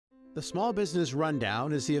The Small Business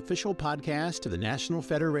Rundown is the official podcast of the National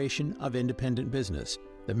Federation of Independent Business,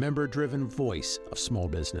 the member-driven voice of small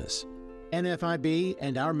business. NFIB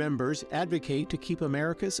and our members advocate to keep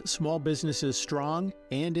America's small businesses strong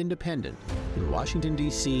and independent in Washington,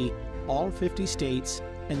 D.C., all 50 states,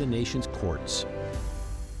 and the nation's courts.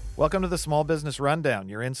 Welcome to the Small Business Rundown,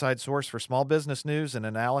 your inside source for small business news and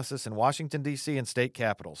analysis in Washington, D.C. and state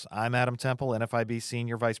capitals. I'm Adam Temple, NFIB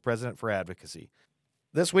Senior Vice President for Advocacy.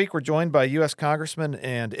 This week, we're joined by U.S. Congressman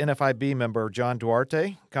and NFIB member John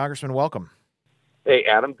Duarte. Congressman, welcome. Hey,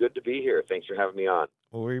 Adam. Good to be here. Thanks for having me on.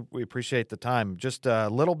 Well, we appreciate the time. Just a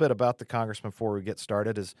little bit about the Congressman before we get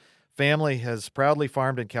started. His family has proudly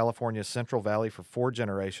farmed in California's Central Valley for 4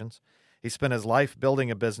 generations. He spent his life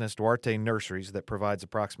building a business, Duarte Nurseries, that provides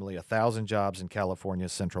approximately 1,000 jobs in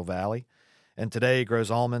California's Central Valley. And today he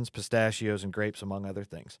grows almonds, pistachios, and grapes, among other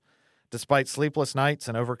things. Despite sleepless nights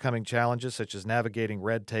and overcoming challenges such as navigating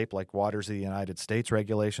red tape like Waters of the United States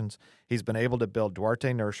regulations, he's been able to build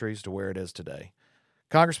Duarte Nurseries to where it is today.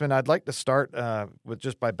 Congressman, I'd like to start with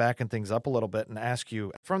just by backing things up a little bit and ask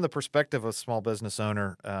you, from the perspective of a small business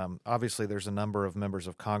owner, obviously there's a number of members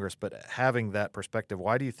of Congress, but having that perspective,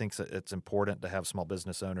 why do you think it's important to have small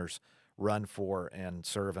business owners run for and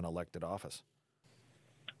serve in elected office?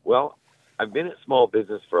 Well, I've been in small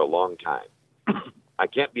business for a long time. I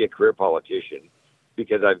can't be a career politician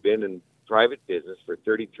because I've been in private business for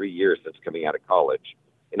 33 years since coming out of college.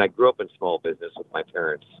 And I grew up in small business with my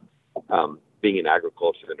parents, being in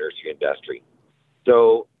agriculture, the nursery industry.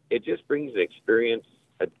 So it just brings the experience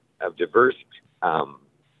of diverse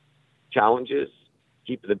challenges,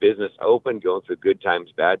 keeping the business open, going through good times,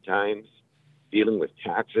 bad times, dealing with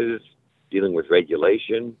taxes, dealing with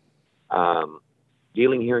regulation,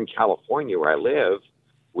 dealing here in California where I live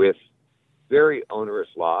with very onerous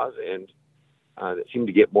laws and that seem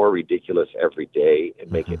to get more ridiculous every day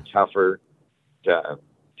and make it tougher to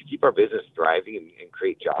keep our business thriving and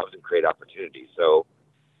create jobs and create opportunities. So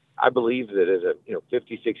I believe that as a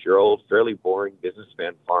 56-year-old, fairly boring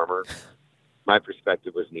businessman farmer, my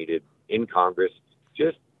perspective was needed in Congress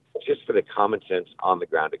just for the common sense on the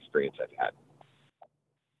ground experience I've had.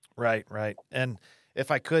 Right. And if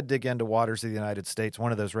I could dig into Waters of the United States,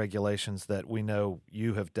 one of those regulations that we know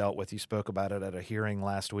you have dealt with, you spoke about it at a hearing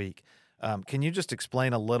last week. Can you just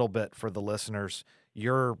explain a little bit for the listeners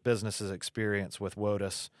your business's experience with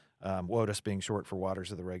WOTUS, WOTUS being short for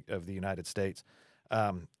Waters of the United States,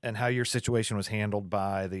 and how your situation was handled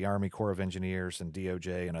by the Army Corps of Engineers and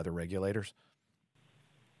DOJ and other regulators?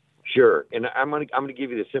 Sure, and I'm gonna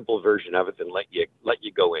give you the simple version of it and let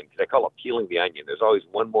you go in, because I call it peeling the onion. There's always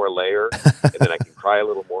one more layer, and then I can cry a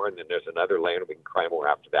little more, and then there's another layer, and we can cry more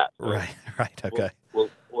after that. So right, okay.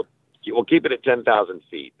 We'll keep it at 10,000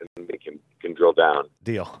 feet, and we can drill down.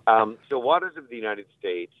 Deal. So Waters of the United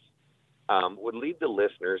States would lead the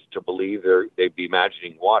listeners to believe they'd be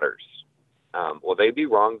imagining waters. Well, they'd be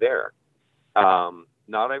wrong there.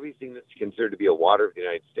 Not everything that's considered to be a water of the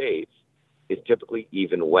United States is typically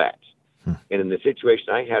even wet. And in the situation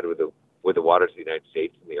I had with the Waters of the United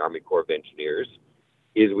States and the Army Corps of Engineers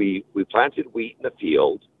is we planted wheat in a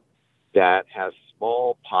field that has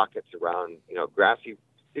small pockets around,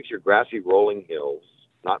 picture grassy rolling hills,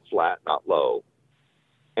 not flat, not low,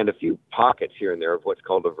 and a few pockets here and there of what's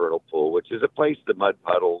called a vernal pool, which is a place the mud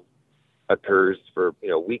puddle occurs for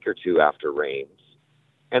a week or two after rains.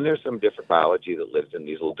 And there's some different biology that lives in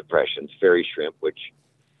these little depressions, fairy shrimp, which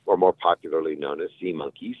are more popularly known as sea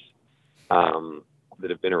monkeys, that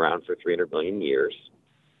have been around for 300 million years.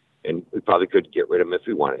 And we probably could get rid of them if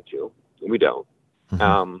we wanted to, and we don't.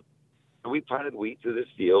 We planted wheat through this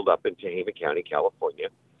field up in Tehama County, California,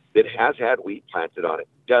 that has had wheat planted on it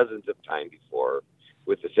dozens of times before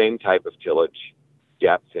with the same type of tillage,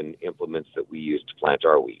 depth, and implements that we use to plant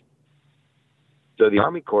our wheat. So the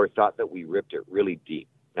Army Corps thought that we ripped it really deep.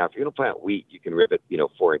 Now, if you're going to plant wheat, you can rip it,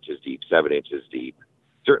 4 inches deep, 7 inches deep,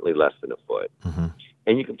 certainly less than a foot.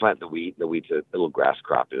 And you can plant the wheat, and the wheat's a little grass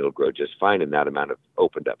crop, and it'll grow just fine in that amount of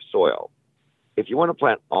opened up soil. If you want to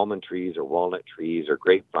plant almond trees or walnut trees or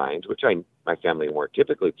grapevines, which my family more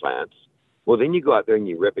typically plants, well, then you go out there and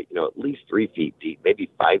you rip it, at least 3 feet deep, maybe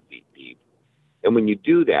 5 feet deep. And when you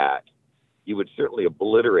do that, you would certainly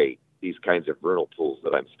obliterate these kinds of vernal pools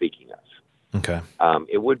that I'm speaking of. Okay.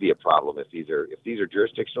 It would be a problem if these are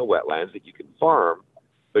jurisdictional wetlands that you can farm,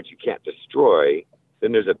 but you can't destroy.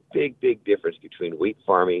 Then there's a big, big difference between wheat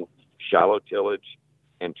farming, shallow tillage,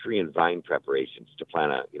 and tree and vine preparations to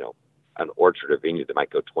plant an orchard or vineyard that might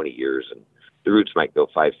go 20 years, and the roots might go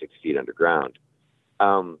 5-6 feet underground.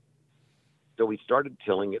 So we started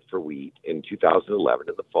tilling it for wheat in 2011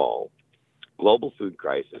 in the fall. Global food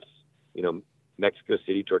crisis, Mexico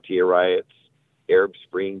City tortilla riots, Arab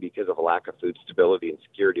Spring because of a lack of food stability and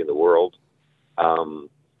security in the world.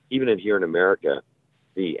 Even here in America,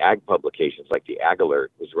 the ag publications like the Ag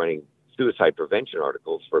Alert was running suicide prevention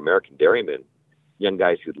articles for American dairymen, young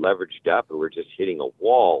guys who'd leveraged up and were just hitting a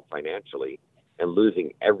wall financially and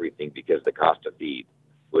losing everything because the cost of feed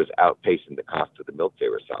was outpacing the cost of the milk they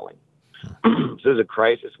were selling. So there's a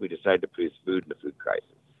crisis. We decided to produce food in a food crisis.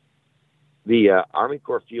 The Army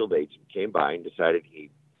Corps field agent came by and decided he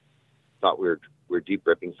thought we were deep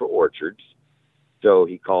ripping for orchards. So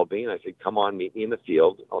he called me and I said, come on, meet me in the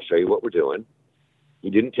field. I'll show you what we're doing. He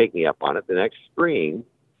didn't take me up on it. The next spring,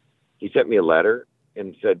 he sent me a letter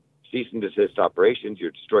and said, cease and desist operations.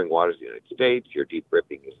 You're destroying waters of the United States. You're deep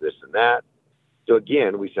ripping is this and that. So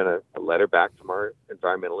again, we sent a letter back from our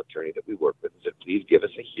environmental attorney that we work with and said, please give us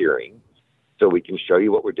a hearing so we can show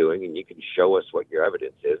you what we're doing and you can show us what your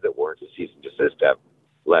evidence is that warrants a cease and desist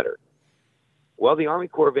letter. Well, the Army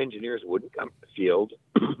Corps of Engineers wouldn't come to the field,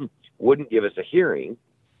 wouldn't give us a hearing,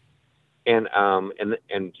 and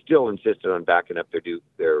still insisted on backing up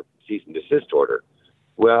their cease and desist order.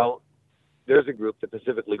 Well, there's a group, the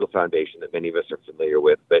Pacific Legal Foundation, that many of us are familiar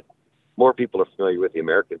with, but more people are familiar with the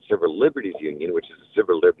American Civil Liberties Union, which is a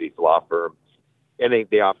civil liberties law firm, and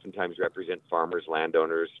they oftentimes represent farmers,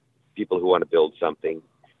 landowners, people who want to build something,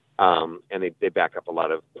 and they back up a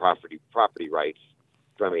lot of property rights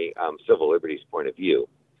from a civil liberties point of view.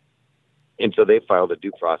 And so they filed a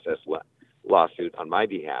due process lawsuit on my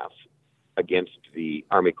behalf against the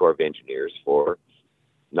Army Corps of Engineers for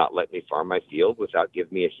not letting me farm my field without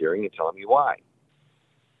giving me a hearing and telling me why.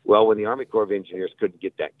 Well, when the Army Corps of Engineers couldn't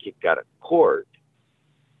get that kicked out of court,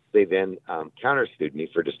 they then countersued me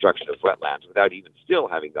for destruction of wetlands without even still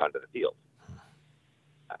having gone to the field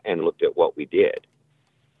and looked at what we did.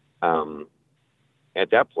 At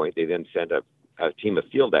that point, they then sent a team of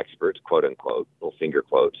field experts, quote unquote, little finger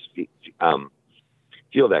quotes,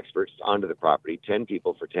 field experts onto the property, 10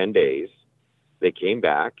 people for 10 days. They came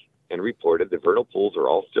back and reported the vernal pools are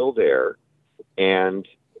all still there, and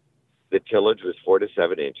the tillage was 4 to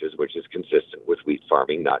 7 inches, which is consistent with wheat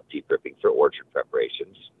farming, not deep ripping for orchard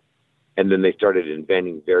preparations. And then they started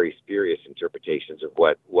inventing very spurious interpretations of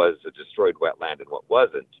what was a destroyed wetland and what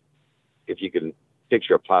wasn't. If you can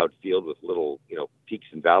picture a plowed field with little, peaks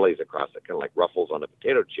and valleys across it, kind of like ruffles on a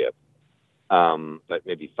potato chip, but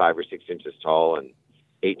maybe 5 or 6 inches tall and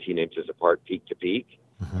 18 inches apart peak to peak.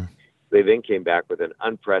 Mm-hmm. They then came back with an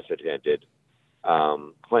unprecedented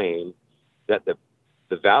claim that the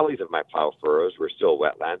valleys of my plow furrows were still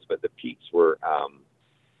wetlands, but the peaks were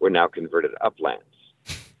now converted uplands.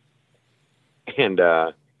 And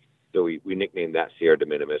so we nicknamed that Sierra de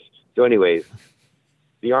Minimis. So anyways,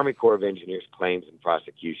 the Army Corps of Engineers claims and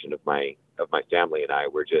prosecution of my family and I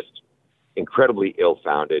were just incredibly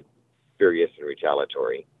ill-founded, spurious, and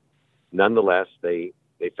retaliatory. Nonetheless, they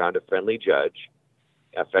found a friendly judge,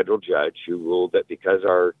 a federal judge, who ruled that because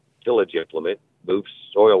our tillage implement moved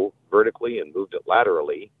soil vertically and moved it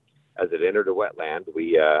laterally as it entered a wetland,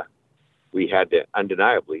 we had to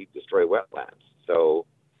undeniably destroy wetlands. So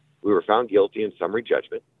we were found guilty in summary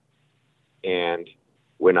judgment and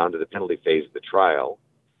went on to the penalty phase of the trial.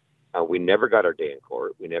 We never got our day in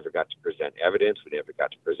court. We never got to present evidence. We never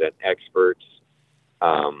got to present experts.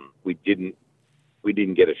 We didn't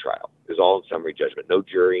get a trial. It was all in summary judgment. No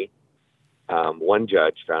jury. One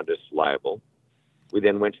judge found us liable. We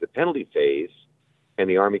then went to the penalty phase, and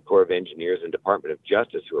the Army Corps of Engineers and Department of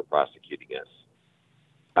Justice, who were prosecuting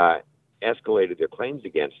us, escalated their claims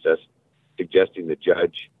against us, suggesting the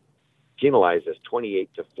judge penalized us $28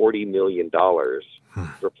 to $40 million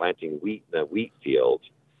for planting wheat in a wheat field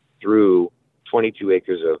through 22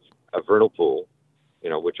 acres of vernal pool,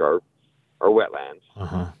 which are wetlands,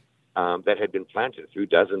 that had been planted through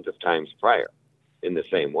dozens of times prior in the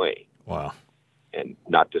same way. Wow. And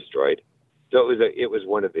not destroyed. So it was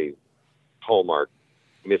one of the hallmark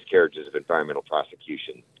miscarriages of environmental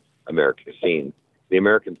prosecution America has seen. The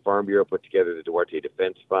American Farm Bureau put together the Duarte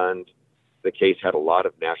Defense Fund. The case had a lot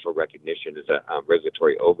of national recognition as a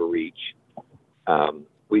regulatory overreach.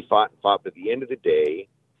 We fought, but at the end of the day,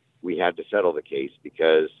 we had to settle the case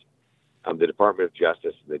because the Department of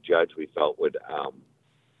Justice and the judge, we felt, would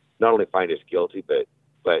not only find us guilty,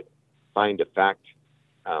 but find a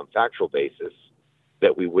factual basis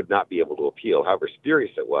that we would not be able to appeal. However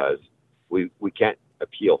spurious it was, we can't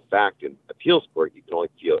appeal fact in appeals court. You can only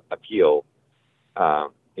appeal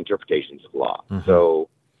interpretations of law. Mm-hmm. So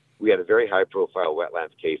we had a very high-profile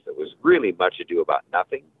wetlands case that was really much ado about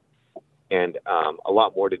nothing, and a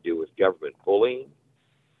lot more to do with government bullying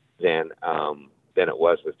than it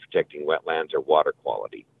was with protecting wetlands or water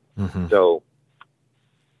quality. Mm-hmm. So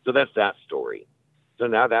that's that story. So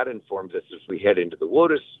now that informs us as we head into the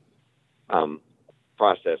WOTUS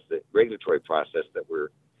process, the regulatory process that we're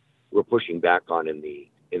pushing back on in the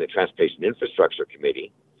Transportation Infrastructure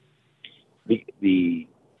Committee. The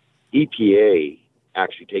EPA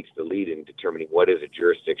actually takes the lead in determining what is a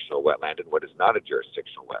jurisdictional wetland and what is not a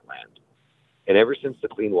jurisdictional wetland. And ever since the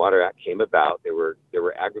Clean Water Act came about, there were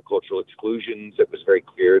agricultural exclusions. It was very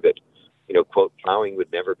clear that, quote, plowing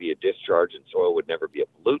would never be a discharge and soil would never be a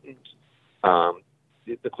pollutant.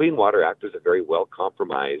 The Clean Water Act was a very well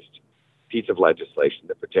compromised piece of legislation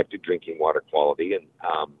that protected drinking water quality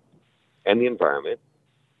and the environment,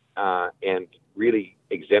 and really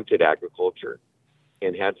exempted agriculture,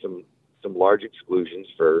 and had some large exclusions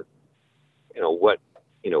for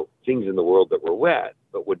things in the world that were wet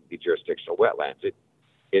but wouldn't be jurisdictional wetlands.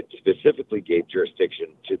 It specifically gave jurisdiction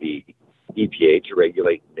to the EPA to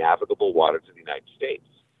regulate navigable waters of the United States.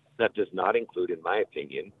 That does not include, in my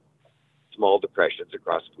opinion, small depressions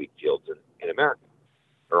across wheat fields in America,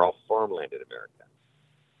 or all farmland in America.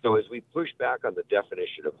 So as we push back on the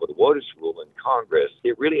definition of the WOTUS rule in Congress,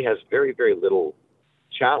 it really has very, very little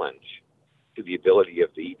challenge to the ability of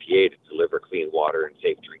the EPA to deliver clean water and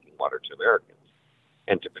safe drinking water to Americans,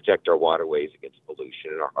 and to protect our waterways against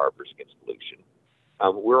pollution and our harbors against pollution.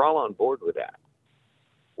 We're all on board with that.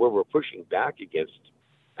 Where we're pushing back against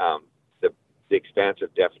the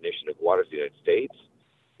expansive definition of waters of the United States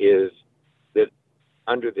is that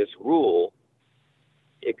under this rule,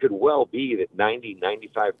 it could well be that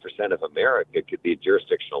 95% of America could be a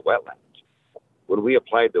jurisdictional wetland. When we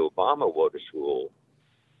applied the Obama WOTUS rule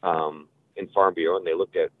in Farm Bureau, and they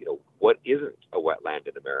looked at, what isn't a wetland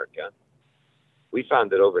in America, we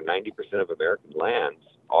found that over 90% of American lands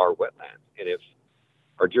are wetlands, and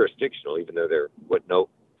are jurisdictional, even though they're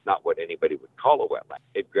not what anybody would call a wetland.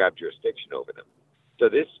 They've grabbed jurisdiction over them. So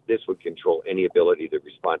this would control any ability to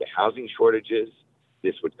respond to housing shortages.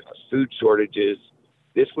 This would cause food shortages.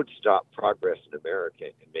 This would stop progress in America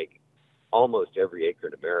and make almost every acre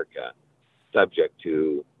in America subject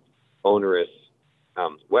to onerous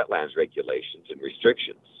wetlands regulations and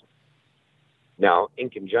restrictions. Now, in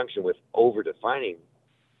conjunction with over-defining,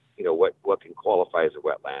 what can qualify as a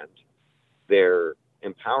wetland, they're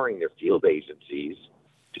empowering their field agencies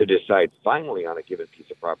to decide finally on a given piece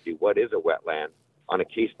of property what is a wetland on a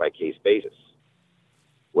case-by-case basis.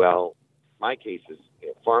 Well, my case is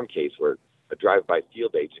a farm case where a drive-by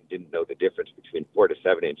field agent didn't know the difference between 4 to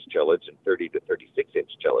 7 inch tillage and 30 to 36 inch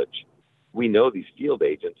tillage. We know these field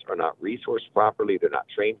agents are not resourced properly, they're not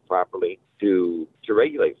trained properly to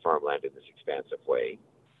regulate farmland in this expansive way.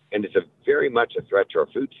 And it's very much a threat to our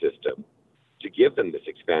food system to give them this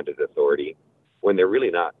expanded authority when they're really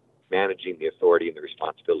not managing the authority and the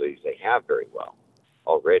responsibilities they have very well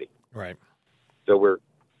already. Right. So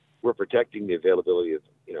we're protecting the availability of,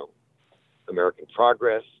 American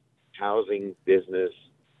progress, housing, business,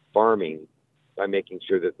 farming, by making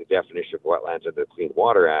sure that the definition of wetlands under the Clean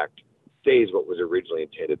Water Act stays what was originally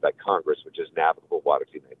intended by Congress, which is navigable waters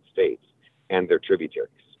of the United States and their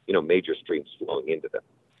tributaries, major streams flowing into them.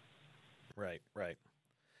 Right.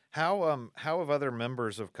 How have other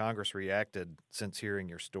members of Congress reacted since hearing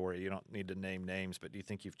your story? You don't need to name names, but do you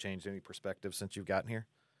think you've changed any perspective since you've gotten here?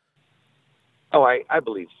 Oh, I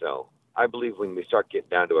believe so. I believe when we start getting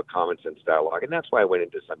down to a common sense dialogue, and that's why I went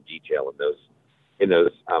into some detail in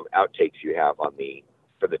those outtakes you have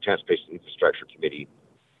for the Transportation Infrastructure Committee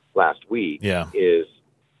last week. Yeah. Is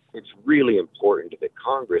it's really important that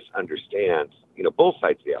Congress understands, both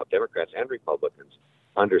sides of the aisle, Democrats and Republicans,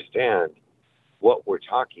 understand what we're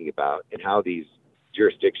talking about and how these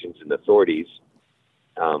jurisdictions and authorities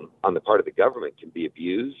on the part of the government can be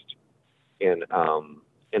abused, and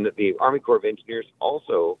that the Army Corps of Engineers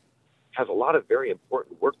also has a lot of very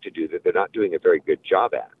important work to do that they're not doing a very good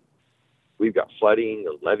job at. We've got flooding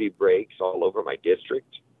and levee breaks all over my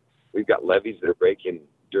district. We've got levees that are breaking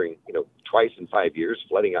during, twice in 5 years,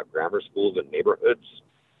 flooding out grammar schools and neighborhoods.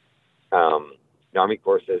 The Army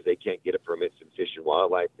Corps says they can't get a permit from Fish and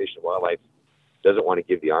Wildlife. Fish and Wildlife doesn't want to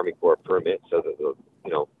give the Army Corps a permit so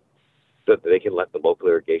that they can let the local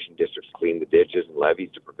irrigation districts clean the ditches and levees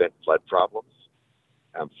to prevent flood problems.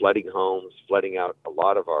 Flooding homes, flooding out a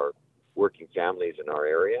lot of our working families in our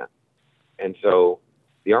area. And so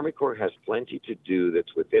the Army Corps has plenty to do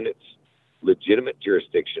that's within its legitimate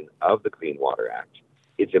jurisdiction of the Clean Water Act.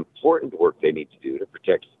 It's important work they need to do to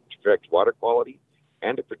protect water quality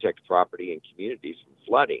and to protect property and communities from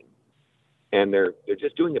flooding. And they're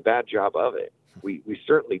just doing a bad job of it. We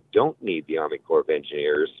certainly don't need the Army Corps of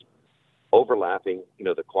Engineers overlapping,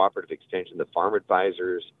 the cooperative extension, the farm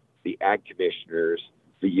advisors, the ag commissioners,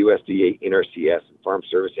 the USDA, NRCS, and farm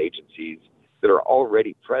service agencies that are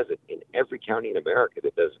already present in every county in America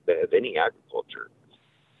that has any agriculture,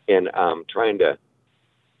 and trying to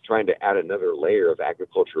add another layer of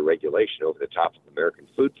agricultural regulation over the top of American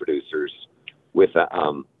food producers with a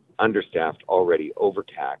understaffed, already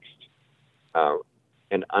overtaxed,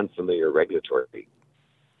 and unfamiliar regulatory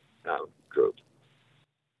group.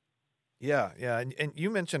 Yeah. And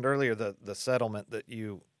you mentioned earlier the settlement that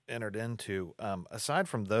you entered into. Aside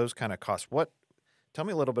from those kind of costs, tell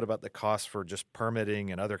me a little bit about the costs for just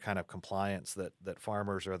permitting and other kind of compliance that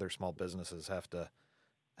farmers or other small businesses have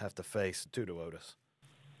to face due to WOTUS.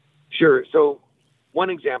 Sure. So one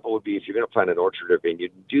example would be if you're going to plant an orchard or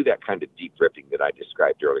vineyard, do that kind of deep ripping that I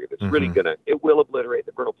described earlier. That's really it will obliterate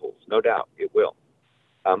the vernal pools, no doubt, it will.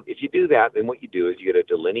 If you do that, then what you do is you get a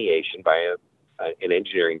delineation by an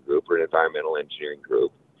engineering group or an environmental engineering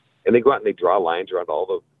group, and they go out and they draw lines around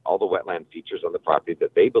all the wetland features on the property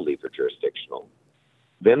that they believe are jurisdictional.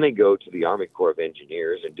 Then they go to the Army Corps of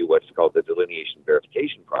Engineers and do what's called the delineation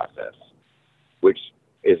verification process, which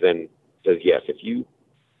is then says, yes, if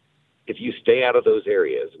you stay out of those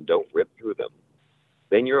areas and don't rip through them,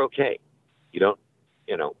 then you're okay. You're not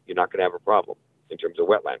going to have a problem in terms of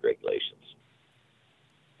wetland regulations.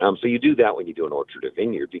 So you do that when you do an orchard or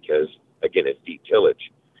vineyard because, again, it's deep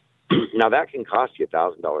tillage. Now, that can cost you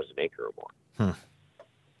 $1,000 an acre or more.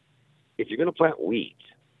 If you're going to plant wheat,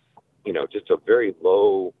 just a very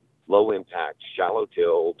low impact, shallow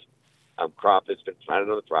tilled crop that's been planted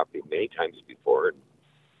on the property many times before and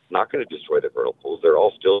not going to destroy the vernal pools. They're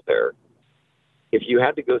all still there. If you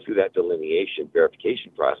had to go through that delineation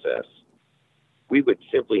verification process, we would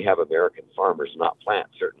simply have American farmers not plant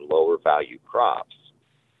certain lower value crops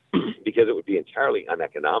because it would be entirely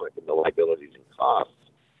uneconomic and the liabilities and costs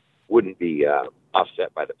wouldn't be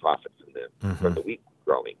offset by the profits from the wheat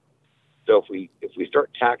growing. So if we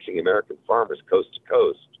start taxing American farmers coast to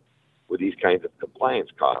coast with these kinds of compliance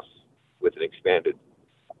costs with an expanded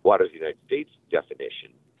Waters of the United States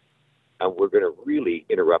definition, we're going to really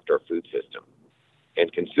interrupt our food system.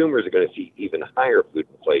 And consumers are going to see even higher food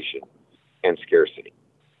inflation and scarcity.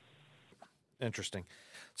 Interesting.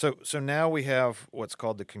 So now we have what's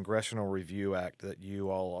called the Congressional Review Act that you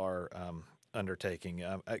all are undertaking.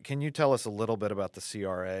 Can you tell us a little bit about the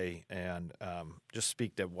CRA and just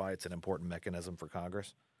speak to why it's an important mechanism for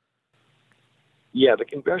Congress? Yeah, the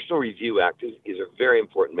Congressional Review Act is a very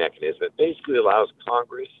important mechanism. It basically allows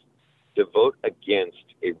Congress to vote against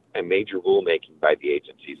a major rulemaking by the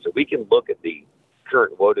agency. So we can look at the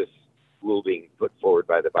current WOTUS rule being put forward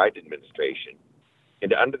by the Biden administration,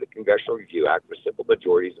 and under the Congressional Review Act, with simple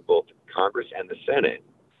majorities in both Congress and the Senate,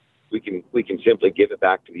 we can simply give it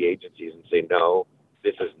back to the agencies and say, no,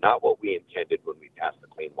 this is not what we intended when we passed the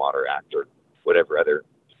Clean Water Act or whatever other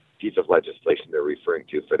piece of legislation they're referring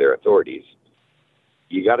to for their authorities.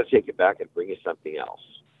 You got to take it back and bring us something else.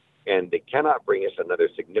 And they cannot bring us another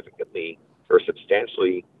significantly or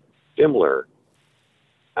substantially similar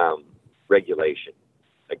regulation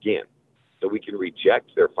again. So we can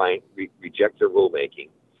reject their rulemaking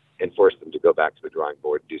and force them to go back to the drawing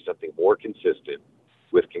board, do something more consistent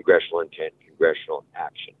with congressional intent, congressional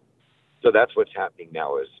action. So that's what's happening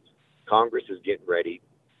now is Congress is getting ready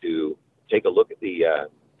to take a look at the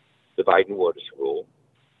Biden WOTUS rule.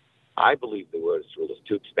 I believe the WOTUS rule is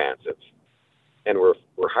too expansive, and we're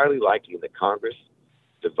highly likely in the Congress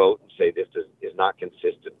to vote and say this is not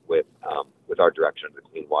consistent with our direction of the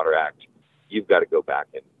Clean Water Act. You've got to go back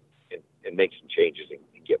and make some changes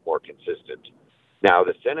and get more consistent. Now,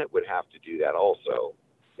 the Senate would have to do that also.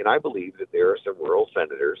 And I believe that there are some rural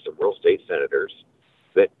state senators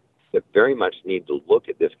that very much need to look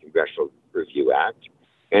at this Congressional Review Act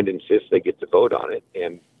and insist they get to vote on it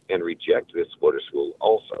and reject this WOTUS rule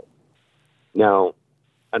also. Now,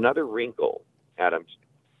 another wrinkle, Adam,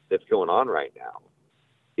 that's going on right now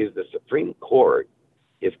is the Supreme Court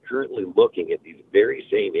is currently looking at these very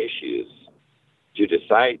same issues to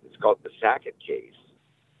decide. It's called the Sackett case,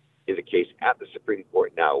 is a case at the Supreme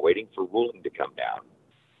Court now waiting for ruling to come down.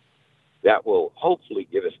 That will hopefully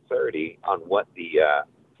give us clarity on what the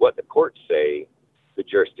courts say the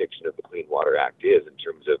jurisdiction of the Clean Water Act is in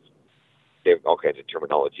terms of they have all kinds of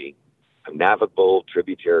terminology, navigable,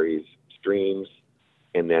 tributaries, streams,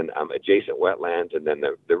 and then adjacent wetlands, and then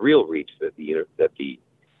the real reach that the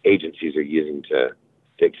agencies are using to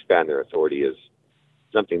expand their authority is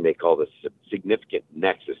something they call the significant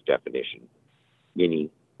nexus definition,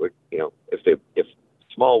 meaning if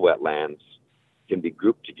small wetlands can be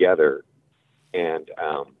grouped together and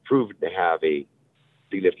proven to have a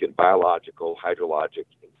significant biological, hydrologic,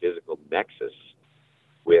 and physical nexus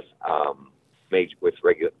with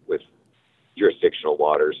jurisdictional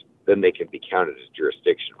waters, then they can be counted as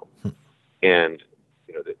jurisdictional. And,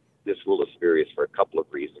 this rule is spurious for a couple of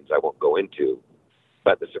reasons I won't go into.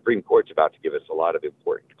 But the Supreme Court's about to give us a lot of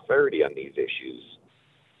important clarity on these issues.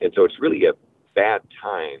 And so it's really a bad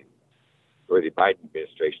time for the Biden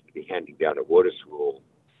administration to be handing down a WOTUS rule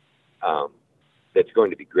that's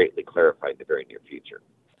going to be greatly clarified in the very near future.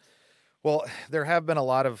 Well, there have been a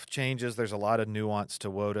lot of changes. There's a lot of nuance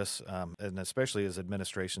to WOTUS, and especially as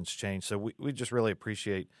administrations change. So we just really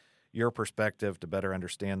appreciate your perspective to better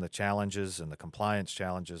understand the challenges and the compliance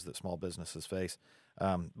challenges that small businesses face.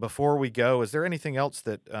 Before we go, is there anything else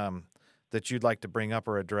that you'd like to bring up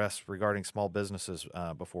or address regarding small businesses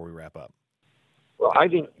before we wrap up? Well, I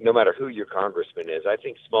think no matter who your congressman is, I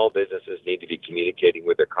think small businesses need to be communicating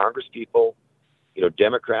with their congresspeople,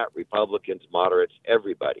 Democrat, Republicans, moderates,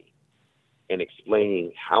 everybody, and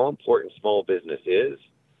explaining how important small business is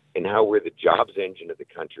and how we're the jobs engine of the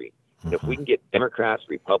country. And if we can get Democrats,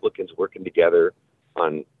 Republicans working together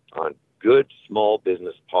on good small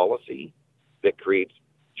business policy that creates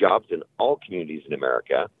jobs in all communities in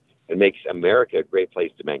America and makes America a great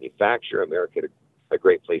place to manufacture, America a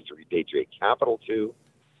great place to repatriate capital to,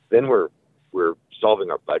 then we're solving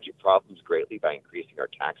our budget problems greatly by increasing our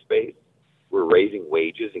tax base. We're raising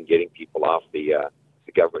wages and getting people off the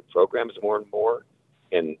government programs more and more.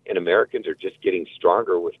 And Americans are just getting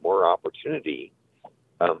stronger with more opportunity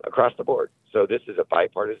across the board. So this is a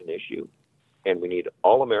bipartisan issue, and we need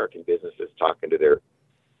all American businesses talking to their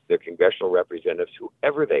congressional representatives,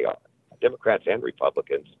 whoever they are, Democrats and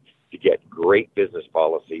Republicans, to get great business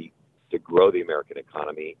policy to grow the American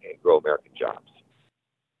economy and grow American jobs.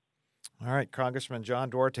 All right, Congressman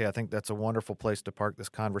John Duarte, I think that's a wonderful place to park this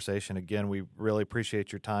conversation. Again, we really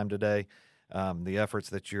appreciate your time today, the efforts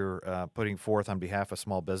that you're putting forth on behalf of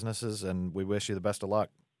small businesses, and we wish you the best of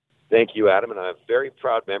luck. Thank you, Adam, and I'm a very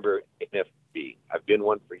proud member of NFB. I've been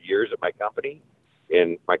one for years at my company,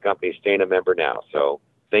 and my company is staying a member now. So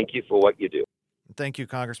thank you for what you do. Thank you,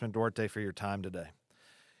 Congressman Duarte, for your time today.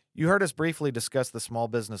 You heard us briefly discuss the Small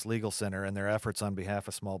Business Legal Center and their efforts on behalf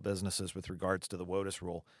of small businesses with regards to the WOTUS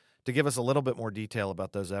rule. To give us a little bit more detail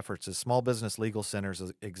about those efforts is Small Business Legal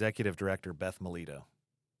Center's Executive Director, Beth Melito.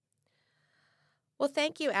 Well,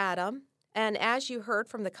 thank you, Adam. And as you heard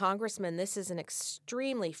from the Congressman, this is an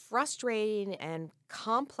extremely frustrating and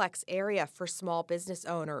complex area for small business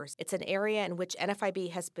owners. It's an area in which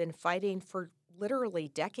NFIB has been fighting for literally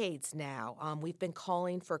decades now. We've been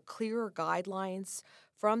calling for clearer guidelines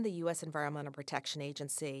from the U.S. Environmental Protection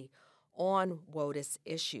Agency on WOTUS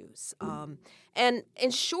issues. And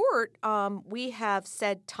in short, we have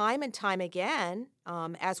said time and time again,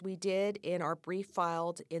 as we did in our brief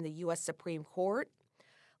filed in the U.S. Supreme Court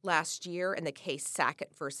last year in the case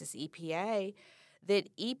Sackett versus EPA, that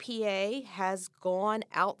EPA has gone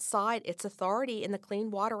outside its authority in the Clean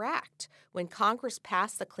Water Act. When Congress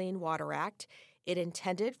passed the Clean Water Act, it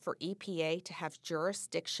intended for EPA to have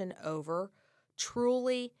jurisdiction over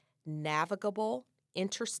truly navigable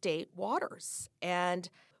interstate waters. And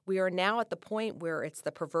we are now at the point where it's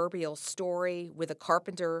the proverbial story with a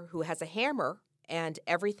carpenter who has a hammer and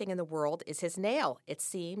everything in the world is his nail. It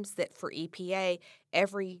seems that for EPA,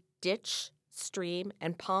 every ditch, stream,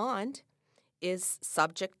 and pond is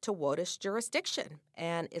subject to WOTUS jurisdiction.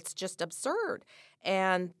 And it's just absurd.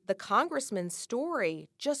 And the Congressman's story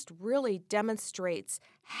just really demonstrates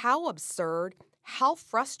how absurd, how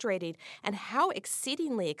frustrating, and how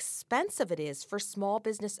exceedingly expensive it is for small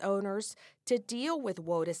business owners to deal with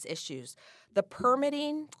WOTUS issues. The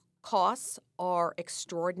permitting costs are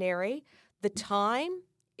extraordinary. The time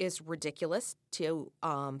is ridiculous to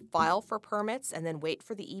file for permits and then wait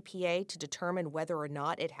for the EPA to determine whether or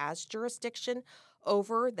not it has jurisdiction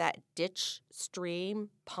over that ditch, stream,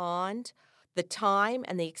 pond. The time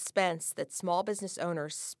and the expense that small business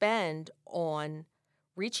owners spend on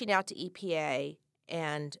reaching out to EPA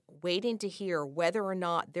and waiting to hear whether or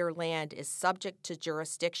not their land is subject to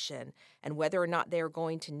jurisdiction and whether or not they are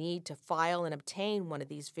going to need to file and obtain one of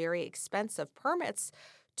these very expensive permits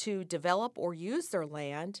to develop or use their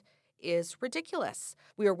land is ridiculous.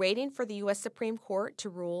 We are waiting for the U.S. Supreme Court to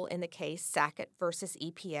rule in the case Sackett versus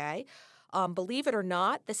EPA. Believe it or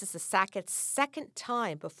not, this is the Sackett's second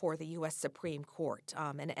time before the U.S. Supreme Court.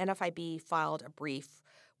 And NFIB filed a brief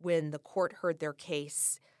when the court heard their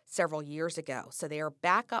case several years ago. So they are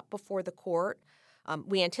back up before the court.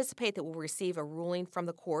 We anticipate that we'll receive a ruling from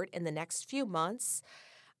the court in the next few months.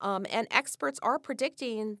 And experts are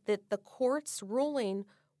predicting that the court's ruling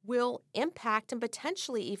will impact and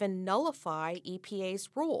potentially even nullify EPA's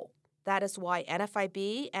rule. That is why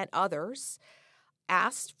NFIB and others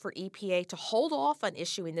asked for EPA to hold off on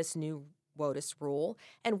issuing this new WOTUS rule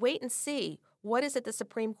and wait and see what is it the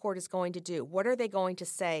Supreme Court is going to do. What are they going to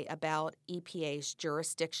say about EPA's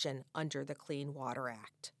jurisdiction under the Clean Water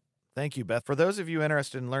Act? Thank you, Beth. For those of you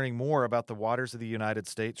interested in learning more about the Waters of the United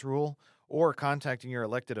States rule or contacting your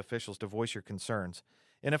elected officials to voice your concerns,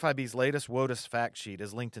 NFIB's latest WOTUS fact sheet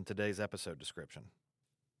is linked in today's episode description.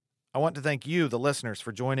 I want to thank you, the listeners,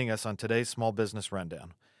 for joining us on today's Small Business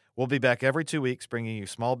Rundown. We'll be back every 2 weeks bringing you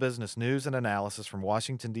small business news and analysis from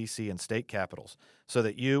Washington, D.C. and state capitals so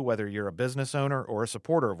that you, whether you're a business owner or a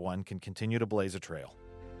supporter of one, can continue to blaze a trail.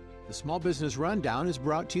 The Small Business Rundown is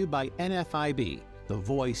brought to you by NFIB, the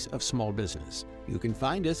voice of small business. You can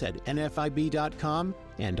find us at nfib.com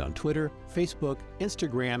and on Twitter, Facebook,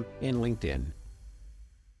 Instagram, and LinkedIn.